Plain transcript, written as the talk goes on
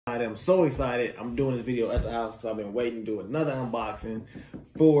I am so excited. I'm doing this video at the house because I've been waiting to do another unboxing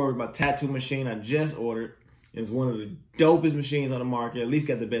for my tattoo machine I just ordered. It's one of the dopest machines on the market, at least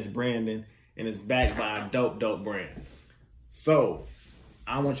got the best branding, and it's backed by a dope brand. So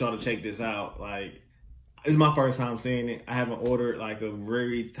I want y'all to check this out. Like, this is my first time seeing it. I haven't ordered like a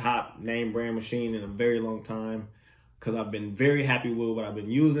very top name brand machine in a very long time because I've been very happy with what I've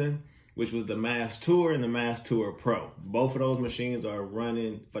been using, which was the Mass Tour and the Mass Tour Pro. Both of those machines are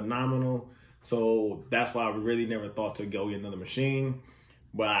running phenomenal. So that's why I really never thought to go get another machine.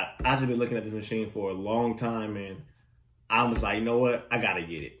 But I just been looking at this machine for a long time, and I was like, you know what? I gotta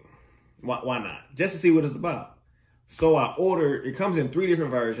get it. Why not? Just to see what it's about. So I ordered, it comes in 3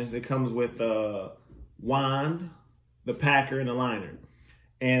 different versions. It comes with the wand, the packer, and the liner.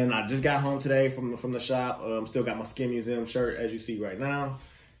 And I just got home today from the shop. Still got my Skin Museum shirt, as you see right now.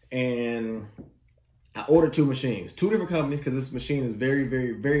 And I ordered 2 machines, 2 different companies, because this machine is very,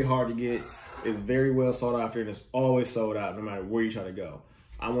 very, very hard to get. It's very well sought after, and it's always sold out no matter where you try to go.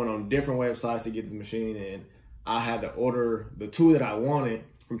 I went on different websites to get this machine, and I had to order the 2 that I wanted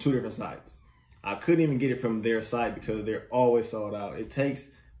from 2 different sites. I couldn't even get it from their site because they're always sold out. It takes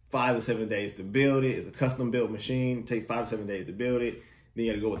 5 to 7 days to build it. It's a custom built machine. It takes 5 to 7 days to build it. Then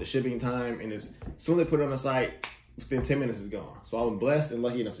you got to go with the shipping time, and as soon as they put it on the site, within 10 minutes it's gone. So I'm blessed and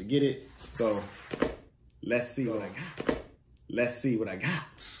lucky enough to get it. So let's see what I got. Let's see what I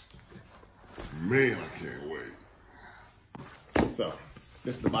got. Man, I can't wait. So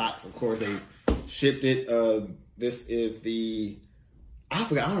this is the box. Of course, they shipped it. This is the, I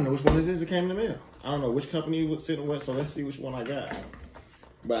forgot, I don't know which one this is that came in the mail. I don't know which company it was sitting with, so let's see which one I got.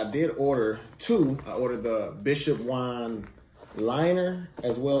 But I did order 2. I ordered the Bishop Wand liner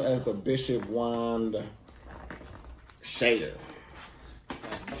as well as the Bishop Wand shader.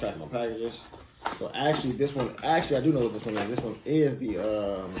 Track my packages. So actually this one, I do know what this one is. This one is the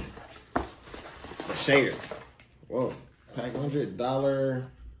shader. Whoa, pack $100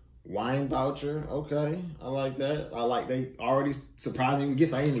 wine voucher. Okay, I like that. I like they already surprised me with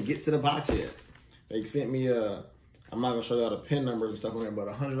gifts. I didn't even get to the box yet. They sent me a, I'm not gonna show you all the pin numbers and stuff on there, but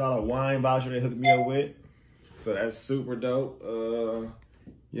 $100 wine voucher they hooked me up with. So that's super dope.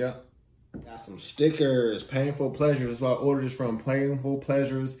 Yeah. Got some stickers, Painful Pleasures. That's why I ordered this from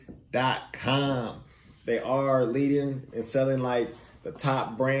painfulpleasures.com. They are leading and selling like the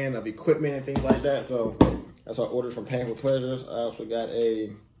top brand of equipment and things like that. So that's why I ordered from Painful Pleasures. I also got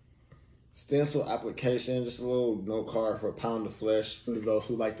a stencil application, just a little note card for a pound of flesh for those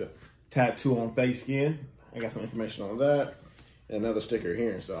who like to tattoo on face skin. I got some information on that. And another sticker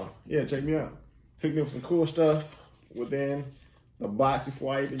here. So yeah, check me out. Picked me up some cool stuff within the box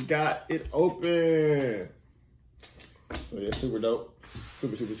before I even got it open. So yeah, super dope.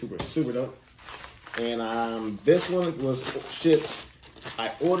 Super dope. And this one was shipped.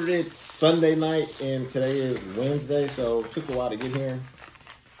 I ordered it Sunday night and today is Wednesday, so it took a while to get here.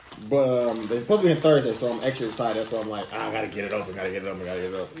 But they're supposed to be on Thursday, so I'm extra excited. That's why I'm like, I gotta get it open, gotta get it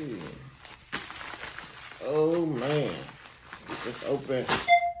open. Oh man. Get this open.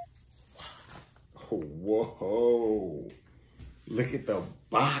 Whoa. Look at the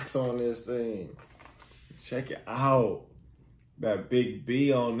box on this thing. Check it out. That big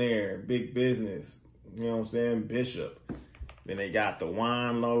B on there. Big business. You know what I'm saying? Bishop. Then they got the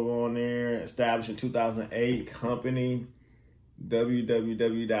wine logo on there. Established in 2008. Company.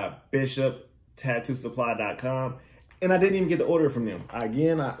 www.bishoptattoosupply.com. And I didn't even get the order from them.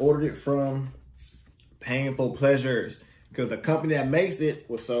 Again, I ordered it from Painful Pleasures because the company that makes it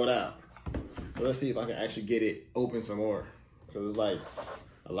was sold out. So let's see if I can actually get it open some more. Because it's like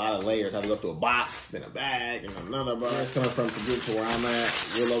a lot of layers. I have to go through a box, then a bag, and another box. Coming from to get to where I'm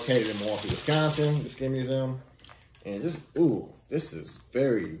at. We're located in Milwaukee, Wisconsin, the Skin Museum. And just, ooh, this is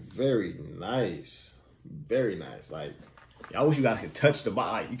very, very nice. Very nice. Like, I wish you guys could touch the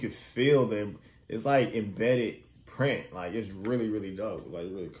box. Like, you could feel them. It's like embedded print. Like, it's really, really dope. Like,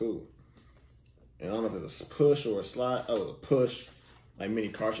 really cool. And I don't know if it's a push or a slide. Oh, a push. Like mini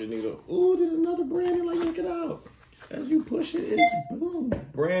cartridge needle. Ooh, there's another branding. Like, look it out. As you push it, it's boom.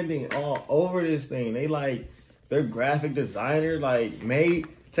 Branding all over this thing. They're graphic designer, like made,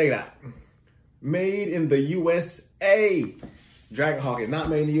 check it out. Made in the USA. Dragonhawk is not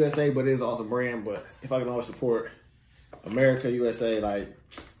made in the USA, but it is also a brand. But if I can always support America, USA, like,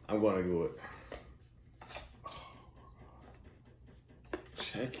 I'm going to do it.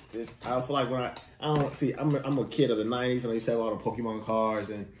 Check this out. I feel like when I don't see, I'm a kid of the 90s, and I used to have all the Pokemon cards,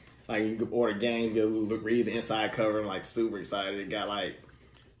 and like you could order games, get a little look, read the inside cover, and like super excited. It got like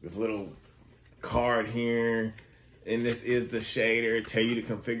this little card here, and this is the shader. Tell you the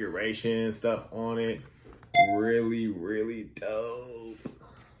configuration and stuff on it. Really, really dope.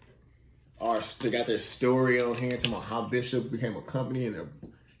 they got their story on here, talking about how Bishop became a company and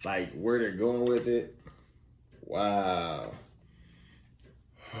like where they're going with it. Wow.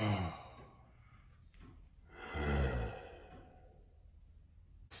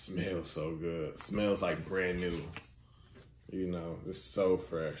 Smells so good. Smells like brand new. You know, it's so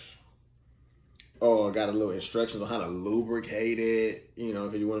fresh. Oh, I got a little instructions on how to lubricate it. You know,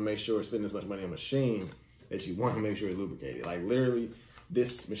 because you want to make sure spending as much money on a machine that you want to make sure it's lubricated. Like literally,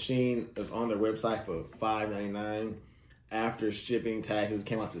 this machine is on their website for $5.99. After shipping taxes, it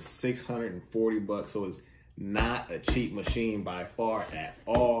came out to $640. So it's not a cheap machine by far at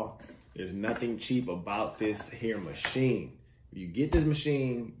all. There's nothing cheap about this here machine. If you get this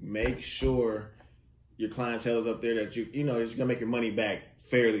machine, make sure your clientele is up there that you know, that you're gonna make your money back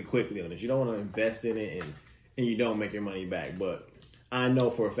fairly quickly on this. You don't want to invest in it and you don't make your money back. But I know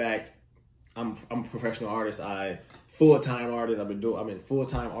for a fact, I'm a professional artist. Full-time artist. I've been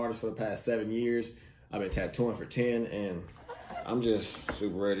full-time artist for the past 7 years. I've been tattooing for 10, and I'm just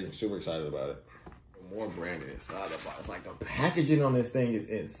super ready, super excited about it. More branding inside the box. Like the packaging on this thing is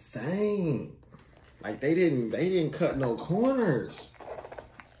insane. Like they didn't cut no corners.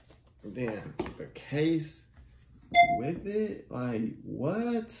 And then the case with it, like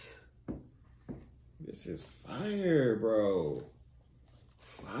what? This is fire, bro.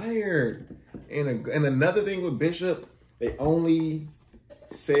 Fire. And another thing with Bishop, they only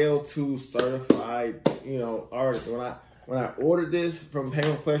sell to certified, you know, artists. When I ordered this from Pain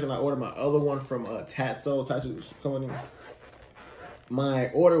with Pleasure, and I ordered my other one from Tattoo Company, my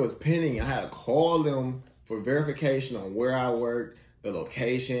order was pending. I had to call them for verification on where I worked, the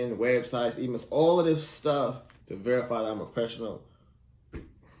location, websites, emails, all of this stuff to verify that I'm a professional.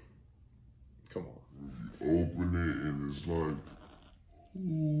 Come on. You open it and it's like,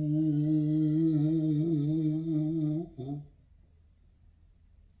 ooh.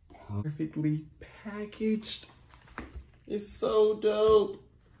 Perfectly packaged. It's so dope.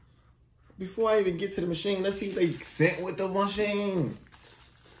 Before I even get to the machine, let's see what they sent with the machine.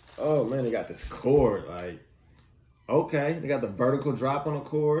 Oh man, they got this cord. Like, okay, they got the vertical drop on the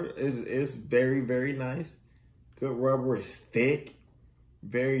cord. It's very, very nice. Good rubber. It's thick,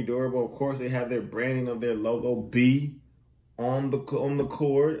 very durable. Of course, they have their branding of their logo B on the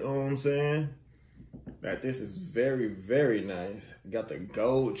cord. You know what I'm saying? That this is very, very nice. Got the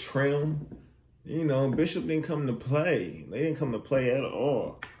gold trim. You know, Bishop didn't come to play. They didn't come to play at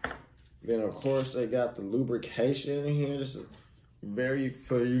all. Then of course they got the lubrication in here. This is very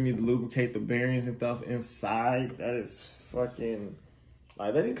for you need to lubricate the bearings and stuff inside. That is fucking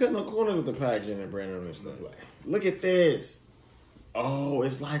like they didn't cut no corners with the packaging and branding on this stuff. Like, look at this. Oh,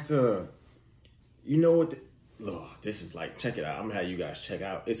 it's like a, you know what? Look, this is like, check it out. I'm gonna have you guys check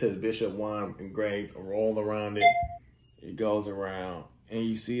out. It says Bishop 1 engraved all around it. It goes around, and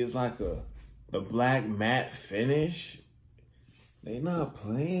you see it's like the black matte finish. They not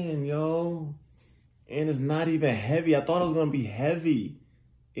playing, yo. And it's not even heavy. I thought it was gonna be heavy.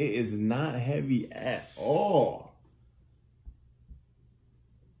 It is not heavy at all.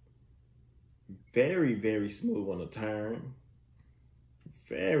 Very, very smooth on the turn.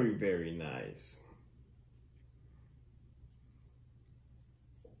 Very, very nice.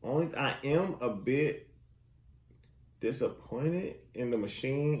 I am a bit disappointed in the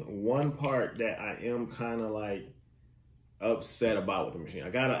machine. One part that I am kind of like upset about with the machine.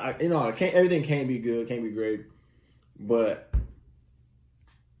 Everything can't be good, can't be great, but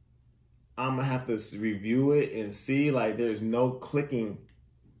I'm gonna have to review it and see, like, there's no clicking.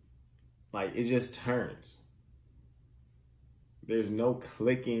 Like, it just turns. There's no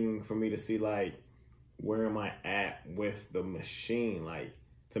clicking for me to see, like, where am I at with the machine, like,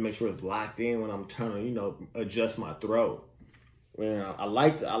 to make sure it's locked in when I'm trying to, adjust my throat. I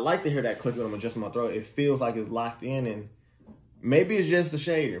like to hear that click when I'm adjusting my throat. It feels like it's locked in, and maybe it's just the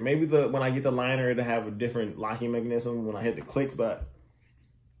shader. Maybe when I get the liner, it'll have a different locking mechanism when I hit the clicks. But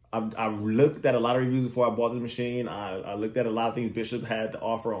I looked at a lot of reviews before I bought this machine. I looked at a lot of things Bishop had to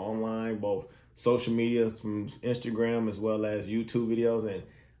offer online, both social medias from Instagram as well as YouTube videos, and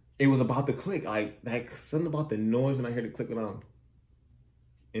it was about the click. Like something about the noise when I hear the click on.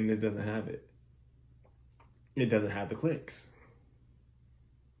 And this doesn't have it. It doesn't have the clicks.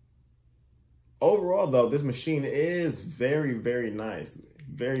 Overall, though, this machine is very, very nice.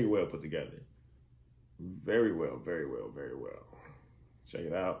 Very well put together. Very well, very well, very well. Check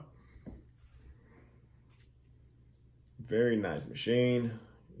it out. Very nice machine.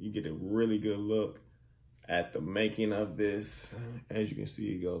 You get a really good look at the making of this. As you can see,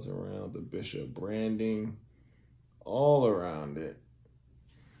 it goes around the Bishop branding all around it.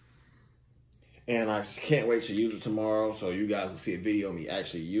 And I just can't wait to use it tomorrow so you guys can see a video of me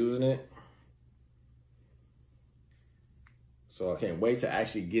actually using it. So I can't wait to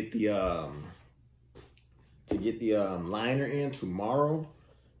actually get the liner in tomorrow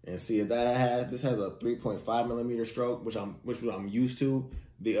and see if that has. This has a 3.5 millimeter stroke, which I'm used to.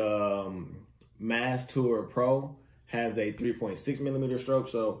 The Mass Tour Pro has a 3.6 millimeter stroke.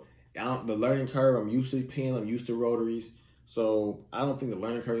 So the learning curve, I'm used to pins, I'm used to rotaries. So I don't think the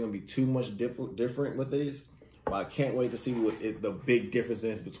learning curve is gonna be too much different with this. But I can't wait to see what the big difference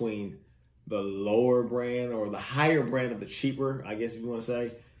is between the lower brand or the higher brand of the cheaper, I guess if you want to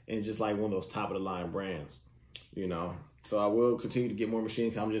say, and just like one of those top of the line brands, you know. So I will continue to get more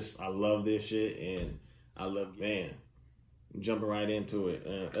machines. I love this shit, and I love, man, I'm jumping right into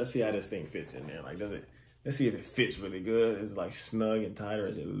it. Let's see how this thing fits in there. Like, let's see if it fits really good. Is it like snug and tight, or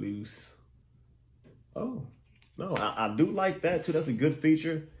is it loose? Oh, no, I do like that too. That's a good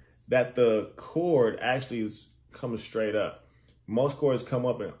feature, that the cord actually comes straight up. Most cords come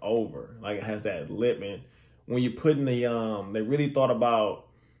up and over, like it has that lip. And when you put in the, they really thought about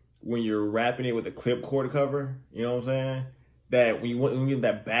when you're wrapping it with the clip cord cover, you know what I'm saying? That when you get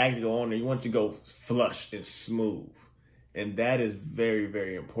that bag to go on there, you want it to go flush and smooth. And that is very,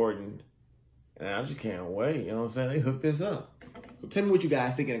 very important. And I just can't wait, you know what I'm saying? They hooked this up. So tell me what you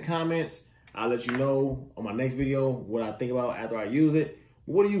guys think in the comments. I'll let you know on my next video what I think about after I use it.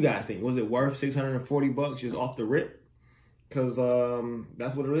 What do you guys think? Was it worth $640 just off the rip? Because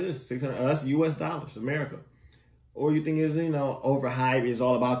that's what it is, 600. That's US dollars, America. Or you think it's, you know, overhyped? It's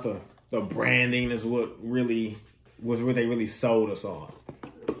all about the branding is what they really sold us on.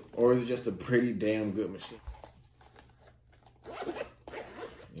 Or is it just a pretty damn good machine?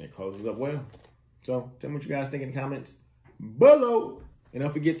 And it closes up well. So tell me what you guys think in the comments below. And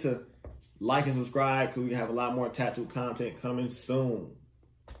don't forget to like and subscribe, because we have a lot more tattoo content coming soon.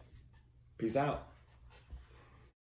 Peace out.